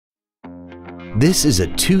This is a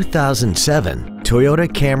 2007 Toyota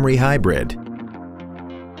Camry Hybrid.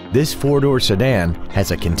 This four-door sedan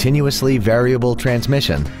has a continuously variable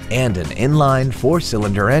transmission and an inline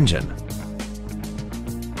four-cylinder engine.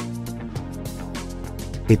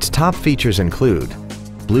 Its top features include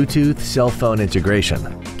Bluetooth cell phone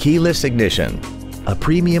integration, keyless ignition, a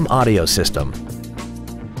premium audio system,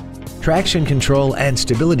 traction control and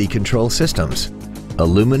stability control systems,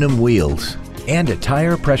 aluminum wheels, and a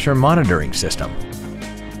tire pressure monitoring system.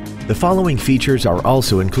 The following features are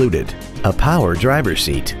also included: a power driver's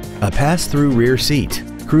seat, a pass-through rear seat,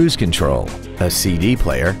 cruise control, a CD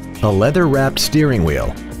player, a leather-wrapped steering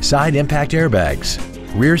wheel, side impact airbags,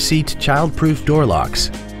 rear seat child-proof door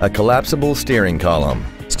locks, a collapsible steering column,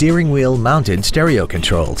 steering wheel mounted stereo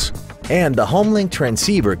controls, and the HomeLink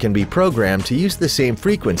transceiver can be programmed to use the same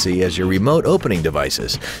frequency as your remote opening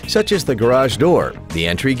devices, such as the garage door, the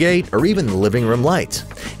entry gate, or even the living room lights,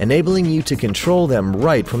 enabling you to control them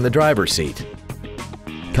right from the driver's seat.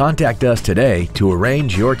 Contact us today to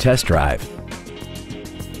arrange your test drive.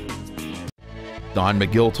 Don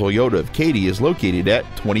McGill Toyota of Katy is located at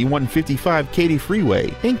 2155 Katy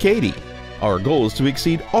Freeway in Katy. Our goal is to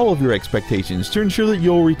exceed all of your expectations to ensure that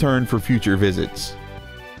you'll return for future visits.